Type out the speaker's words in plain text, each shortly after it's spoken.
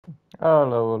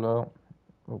Hello, hello.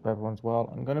 Hope everyone's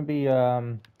well. I'm gonna be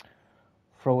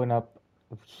throwing up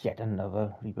yet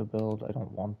another Reaper build. I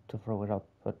don't want to throw it up,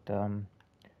 but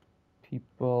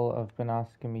people have been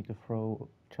asking me to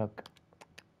chuck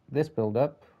this build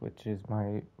up, which is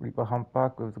my Reaper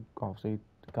Humpback with obviously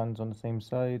the guns on the same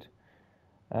side,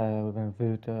 with an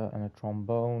inverter and a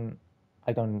trombone.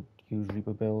 I don't use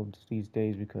Reaper builds these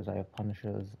days because I have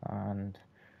Punishers, and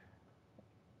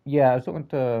yeah, I was talking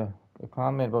to a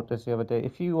comment about this the other day.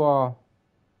 If you are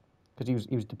because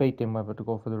he was debating whether to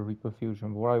go for the Reaper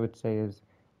Fusion. But what I would say is,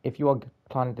 if you are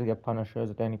planning to get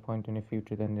Punishers at any point in the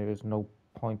future, then there is no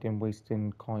point in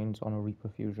wasting coins on a Reaper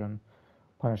Fusion.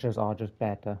 Punishers are just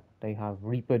better. They have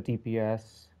Reaper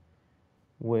DPS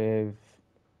with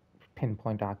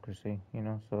pinpoint accuracy,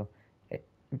 So it,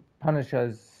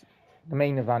 Punishers, the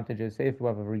main advantage is, say if you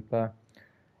have a Reaper,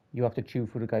 you have to chew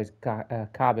through the guy's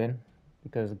cabin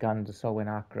because the guns are so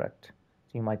inaccurate.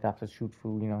 So you might have to shoot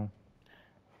through,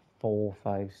 4,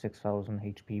 5, 6,000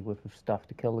 HP worth of stuff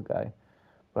to kill the guy.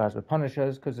 Whereas with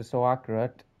Punishers, because they're so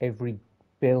accurate, every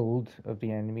build of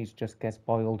the enemies just gets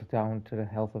boiled down to the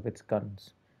health of its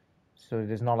guns. So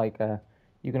there's not like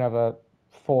you can have a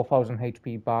 4,000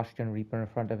 HP Bastion Reaper in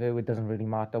front of it. It doesn't really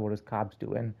matter what his cab's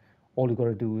doing. All you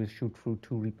gotta do is shoot through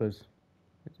 2 Reapers.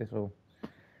 So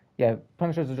yeah,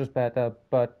 Punishers are just better,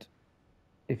 but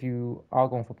if you are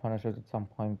going for Punishers at some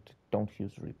point, don't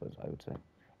use the Reapers, I would say.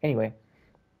 Anyway,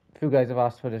 a few guys have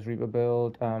asked for this Reaper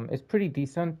build. It's pretty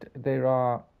decent. There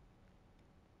are.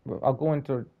 Well, I'll go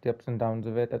into the ups and downs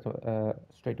of it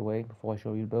straight away before I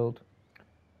show you the build.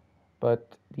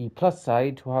 But the plus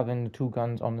side to having the two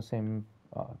guns on the same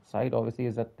side, obviously,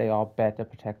 is that they are better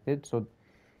protected. So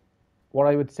what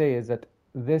I would say is that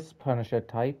this Punisher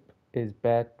type is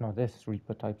better. No, this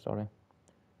Reaper type, sorry,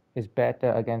 is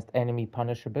better against enemy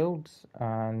Punisher builds,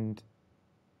 and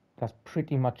that's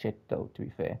pretty much it, though. To be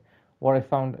fair, what I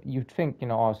found, you'd think,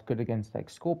 oh, it's good against like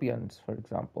Scorpions, for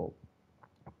example,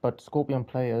 but Scorpion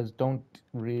players don't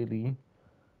really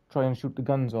try and shoot the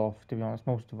guns off. To be honest,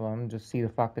 most of them just see the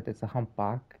fact that it's a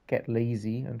humpback, get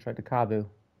lazy, and try to carbo.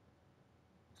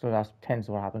 So that tends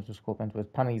to what happens with Scorpions.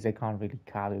 With Punnies, they can't really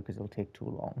carbo because it'll take too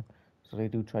long. So they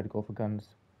do try to go for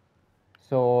guns.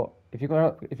 So if you're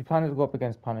planning to go up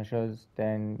against Punishers,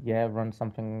 then yeah, run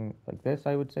something like this.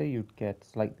 I would say you'd get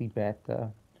slightly better.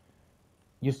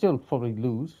 You still probably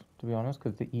lose, to be honest,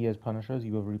 because he has Punishers,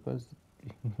 you have Reapers.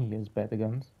 He has better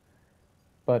guns,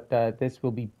 but this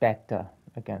will be better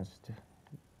against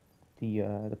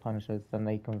the Punishers than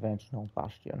a conventional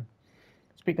Bastion.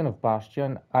 Speaking of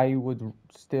Bastion, I would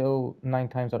still 9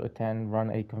 times out of 10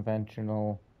 run a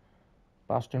conventional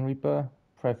Bastion Reaper,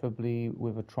 preferably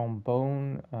with a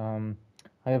trombone.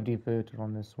 I have the inverter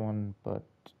on this one, but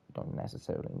don't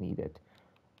necessarily need it.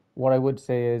 What I would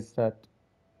say is that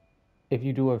if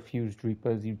you do have fused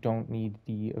Reapers, you don't need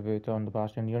the inverter on the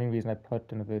Bastion. The only reason I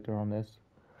put an inverter on this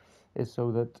is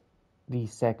so that the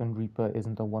second Reaper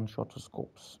isn't a one-shot to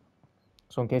scopes.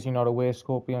 So in case you're not aware,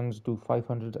 Scorpions do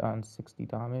 560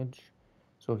 damage.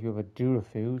 So if you have a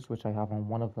Durafuse, which I have on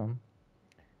one of them,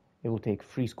 it will take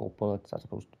 3 scope bullets as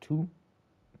opposed to 2,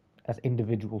 as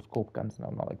individual scope guns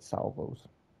now, not like salvos.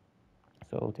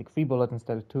 So it'll take 3 bullets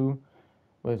instead of 2,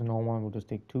 whereas a normal one will just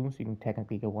take 2, so you can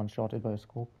technically get one-shotted by a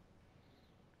scope.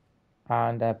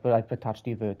 And but I've attached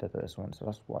the averter to this one, so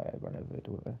that's why I run averter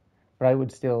with it. But I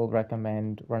would still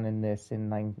recommend running this in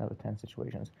 9 out of 10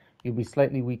 situations. You'll be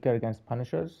slightly weaker against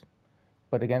Punishers,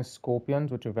 but against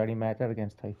Scorpions, which are very meta,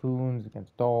 against Typhoons,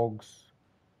 against Dogs,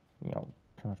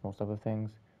 pretty much most other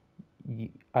things,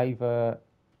 either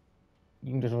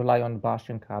you can just rely on the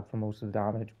Bastion cab for most of the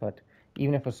damage, but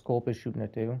even if a Scorp is shooting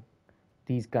at you,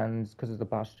 these guns, because of the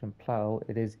Bastion plow,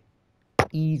 it is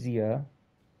easier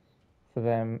for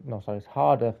them, no, sorry, it's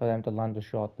harder for them to land a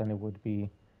shot than it would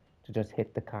be to just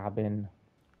hit the cabin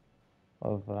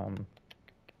of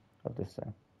this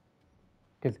thing.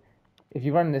 Because if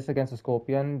you run this against a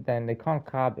Scorpion, then they can't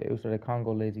carbo, so they can't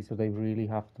go lazy, so they really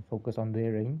have to focus on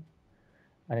their aim,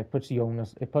 and it puts the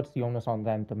onus on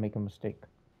them to make a mistake.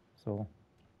 So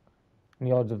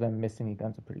the odds of them missing the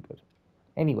guns are pretty good.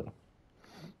 Anyway,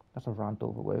 that's a rant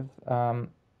over with.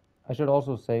 I should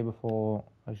also say before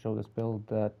I show this build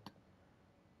that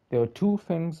there are 2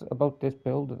 things about this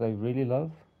build that I really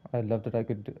love. I love that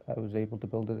I was able to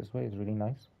build it this way. It's really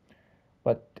nice.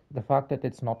 But the fact that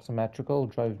it's not symmetrical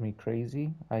drives me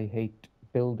crazy. I hate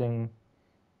building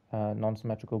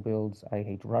non-symmetrical builds. I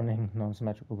hate running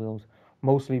non-symmetrical builds,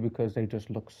 mostly because they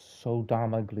just look so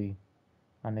damn ugly,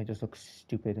 and they just look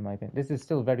stupid in my opinion. This is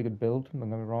still a very good build, don't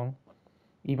get me wrong.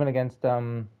 Even against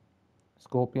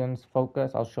Scorpions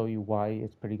focus. I'll show you why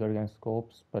it's pretty good against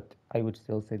Scorps, but I would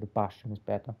still say the Bastion is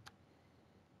better.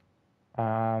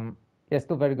 Yeah,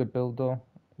 still very good build though.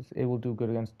 It will do good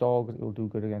against dogs. It will do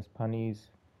good against punnies.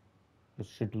 It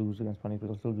should lose against punnies, but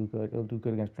it'll still do good. It'll do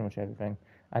good against pretty much everything.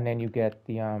 And then you get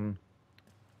the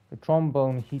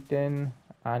trombone heat in,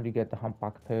 and you get the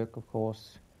humpback perk, of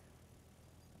course.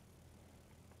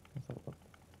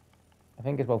 I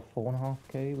think it's about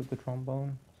 4.5k with the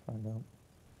trombone. Let's find out.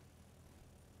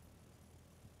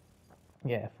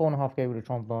 Yeah, 4.5k with the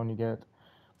trombone. You get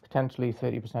potentially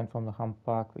 30% from the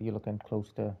humpback, but you're looking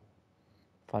close to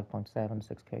 5.7,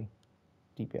 6k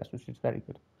DPS, which is very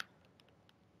good.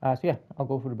 So yeah, I'll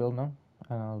go through the build now,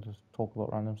 and I'll just talk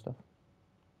about random stuff.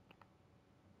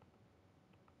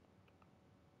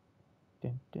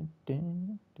 Dun, dun,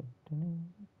 dun, dun, dun.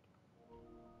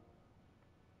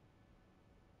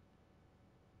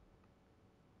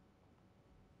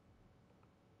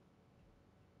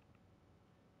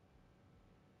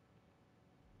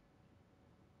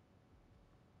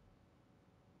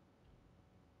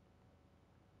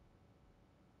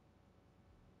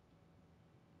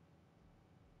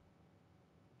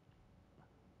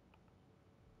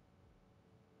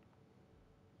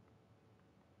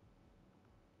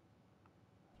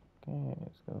 Okay,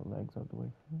 let's get the legs out of the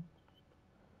way first.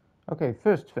 Okay,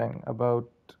 first thing about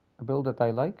a build that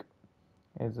I like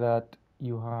is that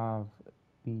you have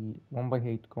the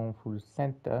 1x8 going through the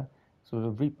center, so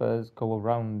the Reapers go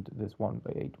around this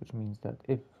 1x8, which means that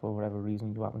if for whatever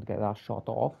reason you happen to get that shot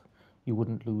off, you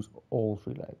wouldn't lose all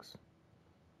 3 legs.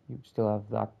 You still have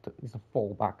that, it's a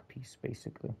fallback piece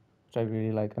basically, which I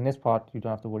really like. And this part you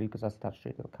don't have to worry because that's attached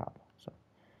straight to the cab. So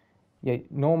yeah,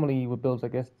 normally with builds, I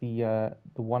guess the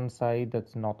one side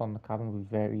that's not on the cabin will be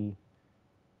very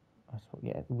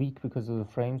weak because of the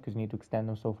frames, because you need to extend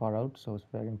them so far out. So it's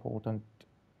very important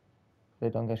they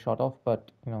don't get shot off.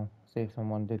 But you know, say if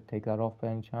someone did take that off by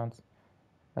any chance,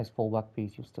 nice fallback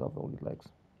piece, you still have all your legs.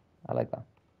 I like that.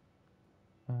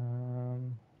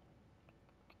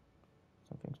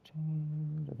 Something's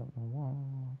changed. I don't know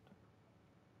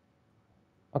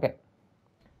what. Okay.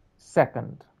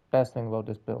 Second best thing about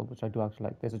this build, which I do actually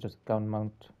like, this is just gun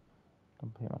mount.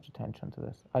 Don't pay much attention to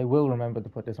this. I will remember to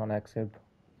put this on Exhib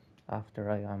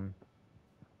after I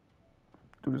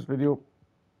do this video.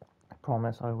 I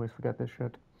promise, I always forget this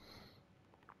shit.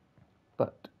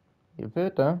 But the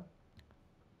inverter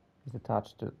is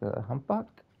attached to the humpback,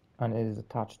 and it is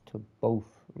attached to both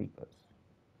Reapers.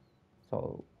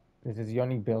 So this is the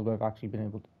only build where I've actually been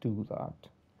able to do that.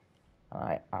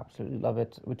 I absolutely love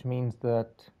it, which means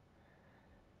that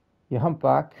your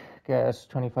humpback gets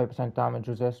 25% damage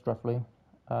resist roughly,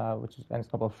 which is, and it's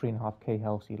got about 3.5k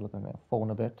health, so you're looking at 4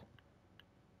 and a bit.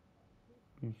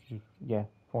 Yeah,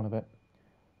 4 and a bit.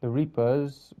 The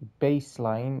Reapers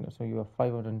baseline, so you have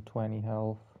 520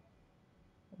 health.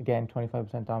 Again,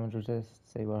 25% damage resist,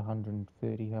 say about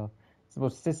 130 health.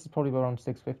 This is probably around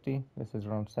 650. This is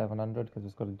around 700 because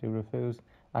it's got a do refuse.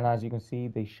 And as you can see,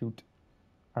 they shoot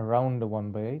around the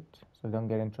 1x8, so don't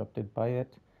get interrupted by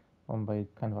it. 1x8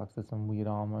 kind of acts as some weird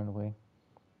armor in a way.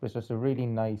 But it's just a really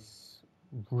nice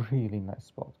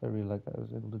spot. I really like that I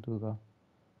was able to do that.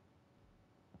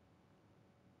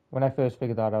 When I first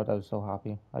figured that out, I was so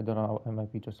happy. I don't know, I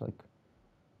might be just like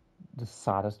the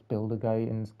saddest builder guy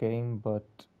in this game, but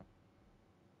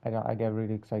I get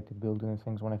really excited building these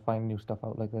things when I find new stuff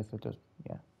out like this. It just,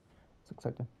 yeah, it's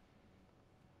exciting.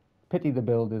 Pity the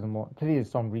build isn't more. Pity is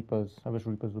some Reapers. I wish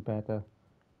Reapers were better,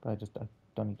 but I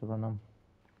don't need to run them.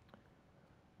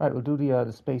 Right, we'll do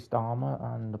the spaced armor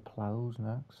and the plows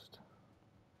next.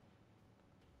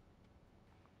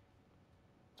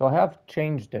 So I have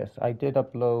changed this. I did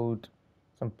upload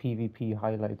some PvP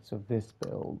highlights of this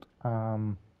build a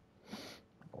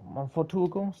month or two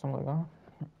ago, something like that.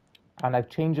 And I've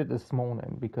changed it this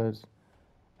morning because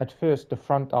at first the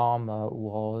front armor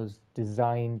was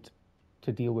designed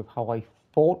to deal with how I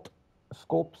thought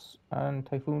Scorps and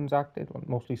Typhoons acted,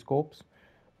 mostly Scorps.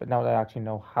 But now that I actually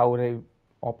know how they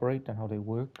operate and how they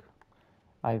work,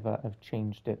 I've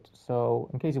changed it. So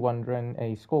in case you're wondering,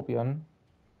 a Scorpion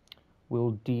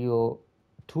will deal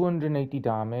 280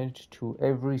 damage to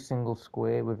every single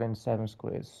square within 7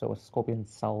 squares. So a Scorpion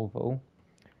salvo,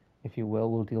 if you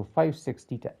will deal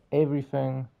 560 to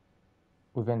everything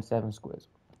within 7 squares,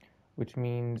 which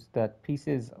means that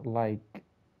pieces like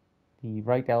the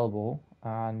right elbow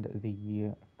and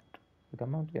the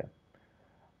gun mount,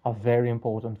 are very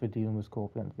important for dealing with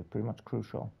Scorpions. They're pretty much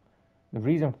crucial. The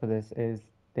reason for this is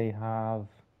they have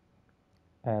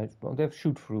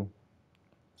shoot through.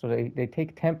 So they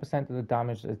take 10% of the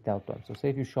damage that's dealt them. So say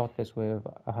if you shot this with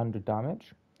 100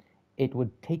 damage, it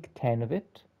would take 10 of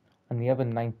it and the other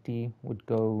 90 would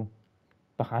go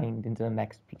behind into the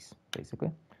next piece,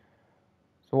 basically.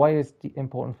 So why it's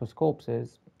important for scopes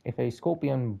is, if a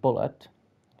scorpion bullet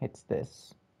hits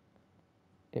this,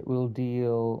 it will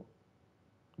deal,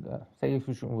 say if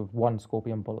you're shooting with one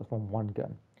scorpion bullet from one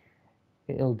gun,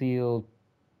 it'll deal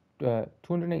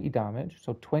 280 damage,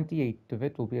 so 28 of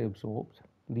it will be absorbed,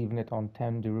 leaving it on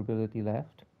 10 durability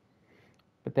left.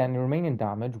 But then the remaining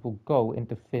damage will go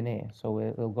into thin air, so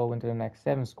it'll go into the next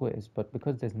 7 squares, but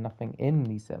because there's nothing in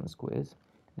these 7 squares,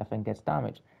 nothing gets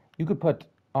damaged. You could put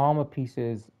armor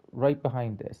pieces right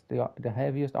behind this, the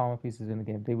heaviest armor pieces in the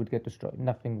game, they would get destroyed,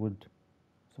 nothing would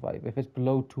survive. If it's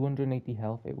below 280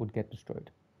 health, it would get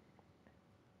destroyed.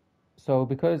 So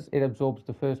because it absorbs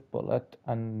the first bullet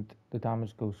and the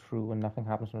damage goes through and nothing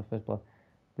happens from the first bullet,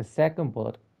 the second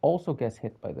bullet also gets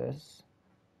hit by this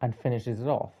and finishes it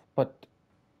off. But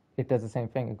it does the same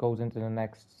thing. It goes into the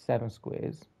next 7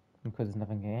 squares, and because there's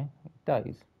nothing here, it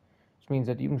dies. Which means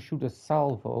that you can shoot a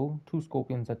salvo, 2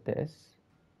 scorpions at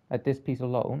this piece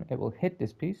alone. It will hit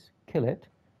this piece, kill it,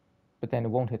 but then it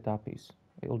won't hit that piece.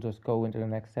 It'll just go into the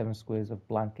next 7 squares of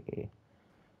blank air.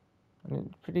 I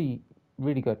mean,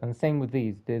 really good. And the same with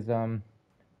these. There's the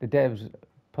devs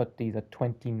put these at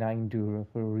 29 dura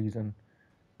for a reason,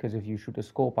 because if you shoot a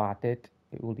scope at it,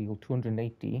 it will deal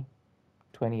 280.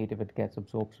 28 of it gets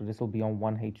absorbed, so this will be on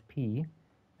 1 HP,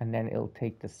 and then it'll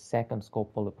take the second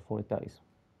scope bullet before it dies.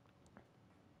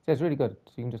 So it's really good.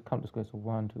 So you can just count the squares. So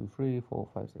 1, 2, 3, 4,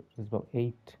 5, 6. There's about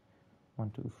 8.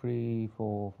 1, 2, 3,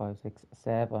 4, 5, 6,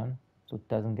 7. So it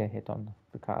doesn't get hit on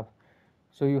the cab.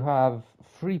 So you have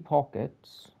 3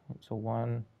 pockets. So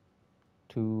 1,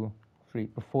 2, 3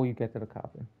 before you get to the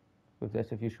cabin. With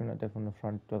this, if you're shooting at it from the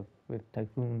front with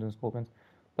typhoons and scorpions,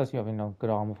 plus you have good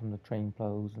armor from the train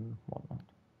plows and whatnot.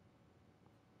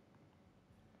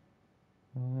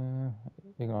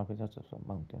 Ignore it, that's just a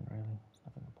mountain, really. It's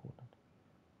nothing important.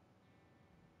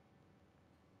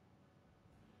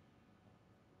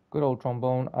 Good old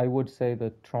trombone. I would say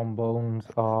that trombones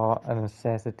are a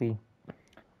necessity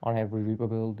on every Reaper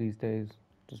build these days,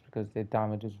 just because their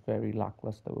damage is very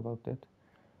lackluster without it.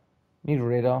 Need a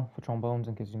radar for trombones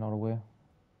in case you're not aware.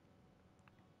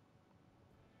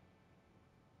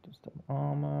 Just some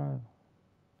armor.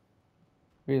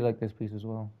 Really like this piece as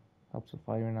well. Helps with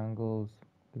firing angles,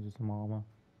 gives you some armor.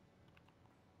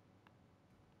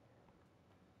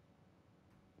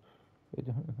 I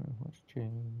don't know what's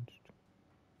changed.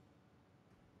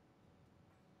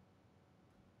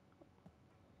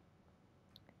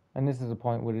 And this is a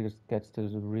point where it just gets to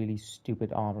the really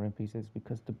stupid armoring pieces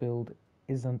because the build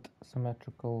isn't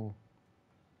symmetrical.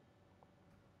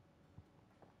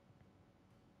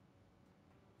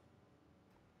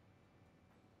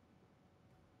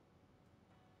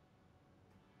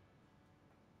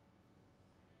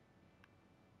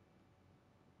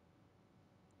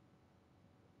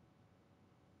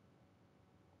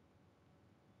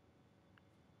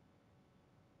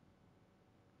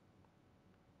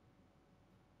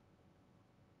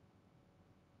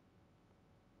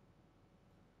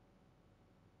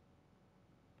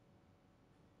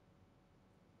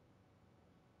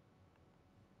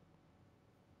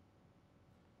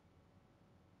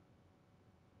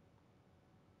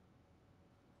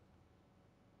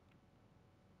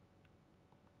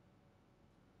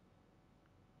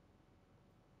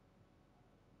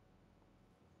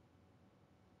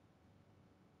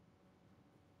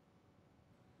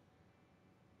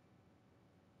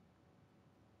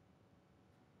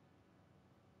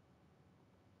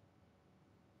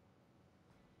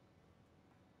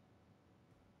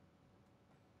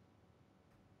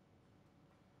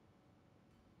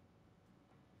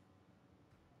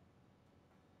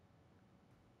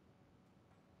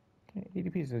 Okay, 80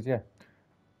 pieces, yeah.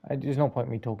 There's no point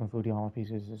in me talking through the armor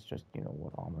pieces, it's just,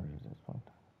 what armor is at this point.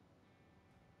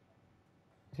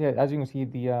 So yeah, as you can see,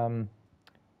 the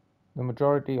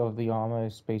majority of the armor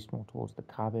is spaced more towards the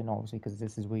cabin, obviously, because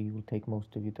this is where you will take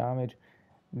most of your damage.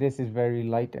 This is very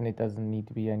light and it doesn't need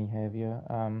to be any heavier.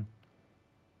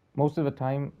 Most of the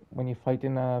time, when you're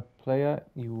fighting a player,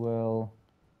 you will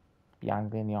be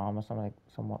angling the armor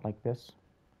somewhat like this,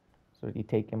 so that you're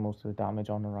taking most of the damage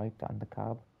on the right and the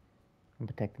cab, and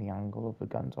protecting the angle of the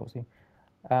guns, obviously.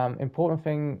 Important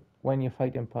thing when you're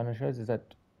fighting Punishers is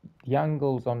that the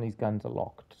angles on these guns are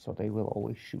locked, so they will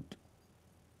always shoot,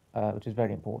 which is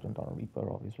very important on a Reaper,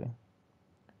 obviously.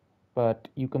 But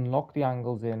you can lock the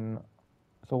angles in.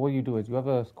 So what you do is you have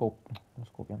a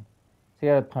Scorpion. Say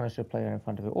you have a Punisher player in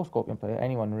front of you, or Scorpion player,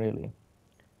 anyone really.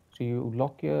 So you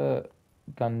lock your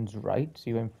guns right, so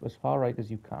you aim as far right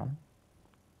as you can.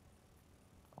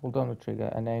 Hold down the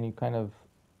trigger, and then you kind of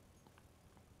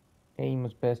aim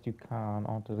as best you can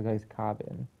onto the guy's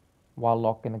cabin while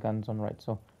locking the guns on right.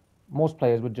 So most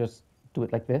players would just do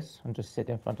it like this and just sit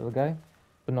in front of the guy.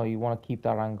 But no, you want to keep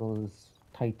that angle as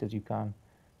tight as you can.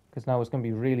 Because now it's going to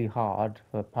be really hard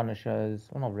for punishers,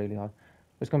 well, not really hard,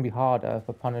 but it's going to be harder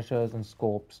for punishers and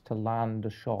scopes to land a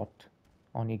shot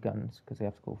on your guns because they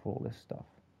have to go for all this stuff.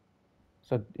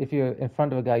 So if you're in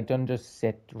front of a guy, don't just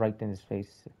sit right in his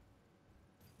face.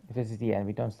 If this is the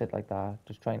enemy, don't sit like that.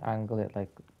 Just try and angle it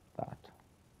like that.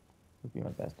 Would be my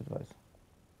best advice.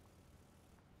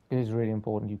 It is really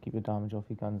important you keep your damage off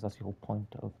your guns. That's the whole point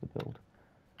of the build.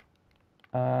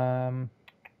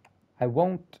 I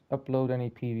won't upload any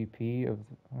PvP of.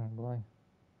 Oh, will I?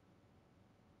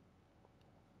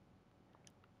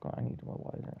 God, I need more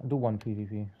wire. I'll do one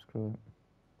PvP. Screw it.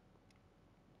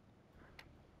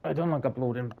 I don't like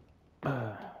uploading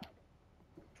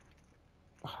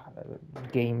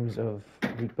games of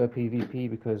Reaper PvP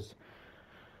because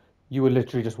you were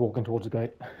literally just walking towards a guy.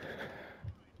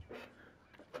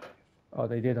 Oh,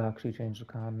 they did actually change the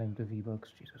card name to V-Bucks.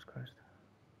 Jesus Christ.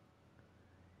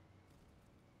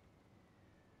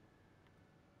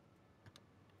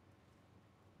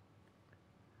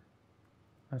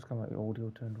 That's kind of like the audio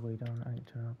turned way down. I need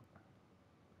to turn up.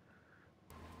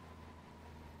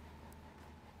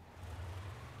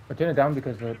 I turn it down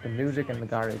because the music in the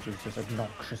garage is just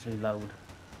obnoxiously loud.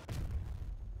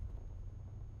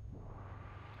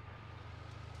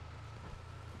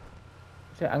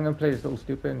 So I'm going to play this little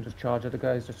stupid and just charge at the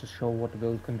guys just to show what the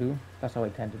build can do. That's how I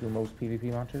tend to do most PvP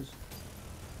matches.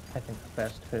 I think it's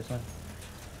best, personally.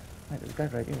 Right, there's a guy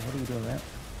right here. What are you doing there?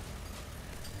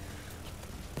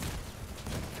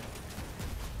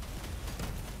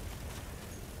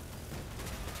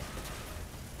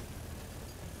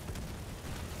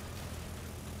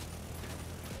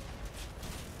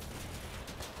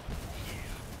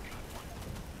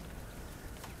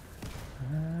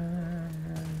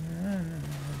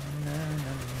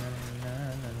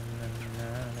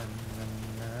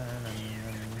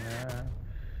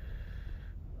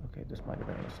 Okay, this might have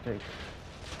been a mistake.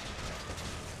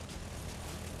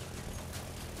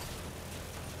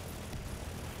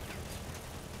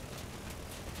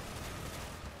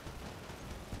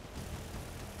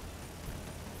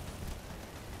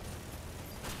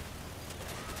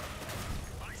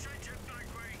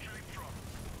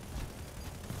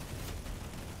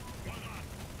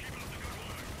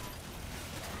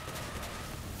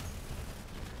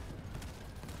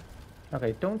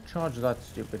 Okay, don't charge that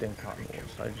stupid income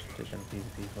walls. I just did some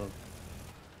PvP for.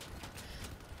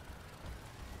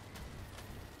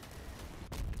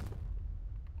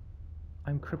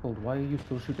 I'm crippled. Why are you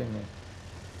still shooting me?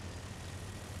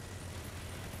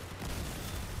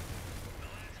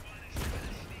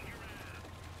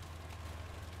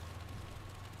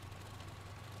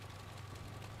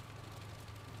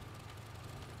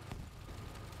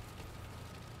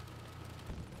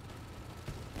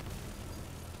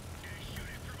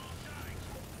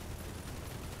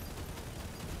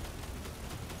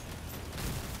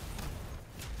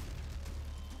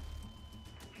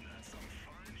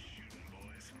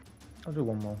 I'll do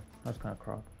one more. That's kind of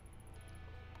crap.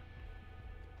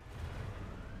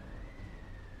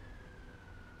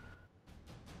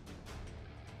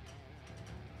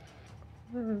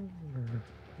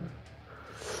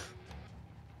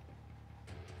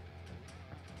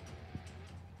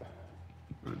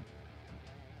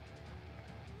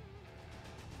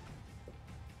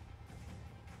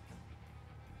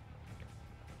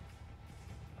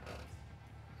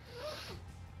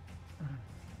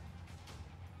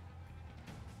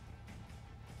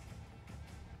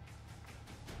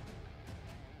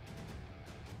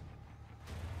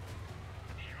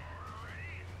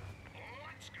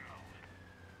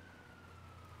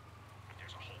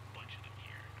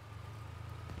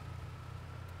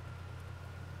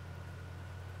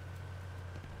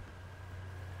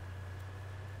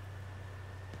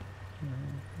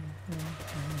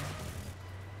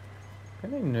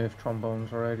 Can they nerf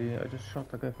trombones already? I just shot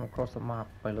the guy from across the map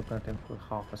by looking at him for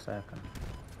half a second.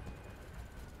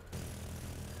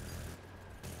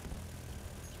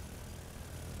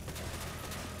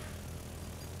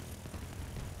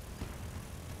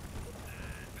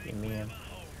 Give me in.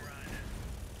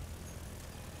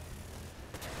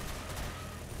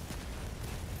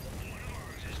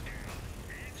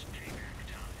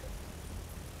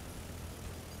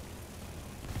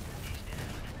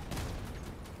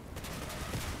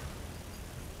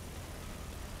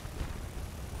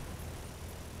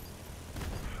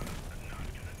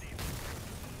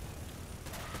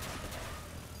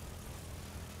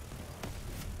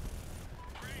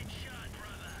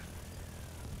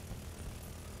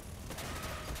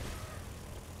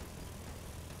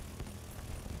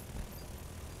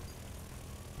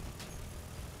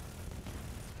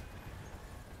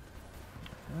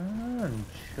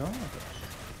 sure.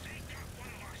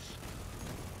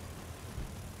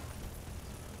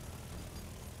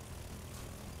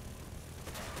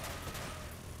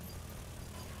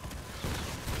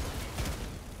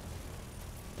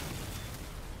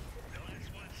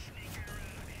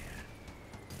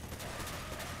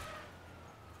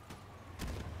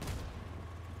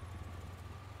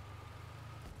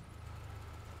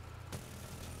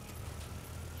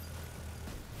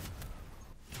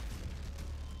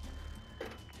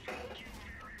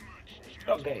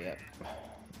 Okay, yeah.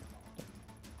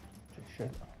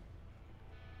 Shit.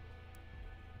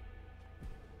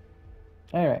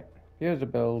 Anyway, here's the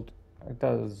build. It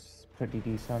does pretty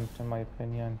decent in my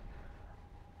opinion.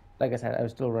 Like I said, I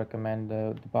would still recommend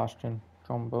the Bastion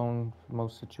trombone for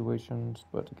most situations,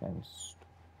 but against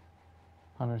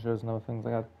Punishers and other things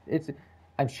like that,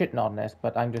 I'm shitting on this,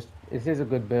 but it is a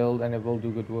good build and it will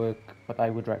do good work. But I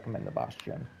would recommend the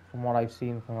Bastion from what I've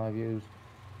seen from my views.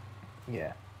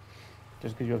 Yeah,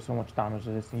 just because you have so much damage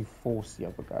to this and you force the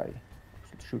other guy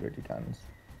to shoot at your guns.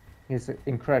 It's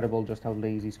incredible just how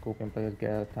lazy Scorpion players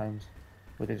get at times,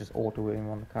 where they just auto aim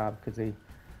on the cab because they,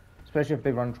 especially if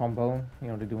they run trombone,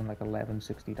 they're doing like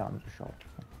 1160 damage a shot.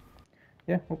 So,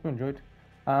 yeah, hope you enjoyed.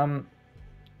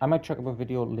 I might check up a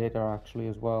video later actually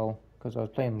as well because I was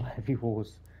playing Levy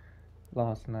Wars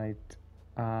last night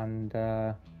and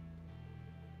what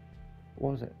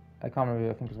was it? I can't remember.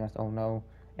 I think it was against. Oh no.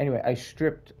 Anyway, I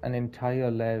stripped an entire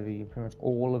levy, pretty much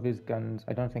all of his guns.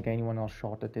 I don't think anyone else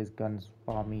shot at his guns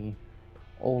bar me.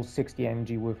 All 60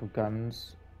 energy worth of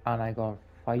guns, and I got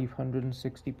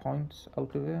 560 points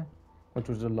out of it, which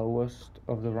was the lowest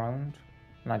of the round.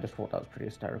 And I just thought that was pretty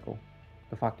hysterical.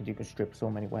 The fact that you could strip so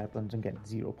many weapons and get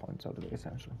 0 points out of it,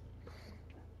 essentially.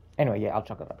 Anyway, yeah, I'll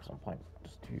chuck it up at some point,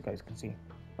 just so you guys can see.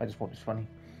 I just thought it was funny.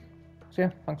 So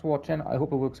yeah, thanks for watching. I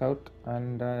hope it works out,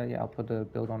 and yeah, I'll put the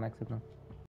build on next video.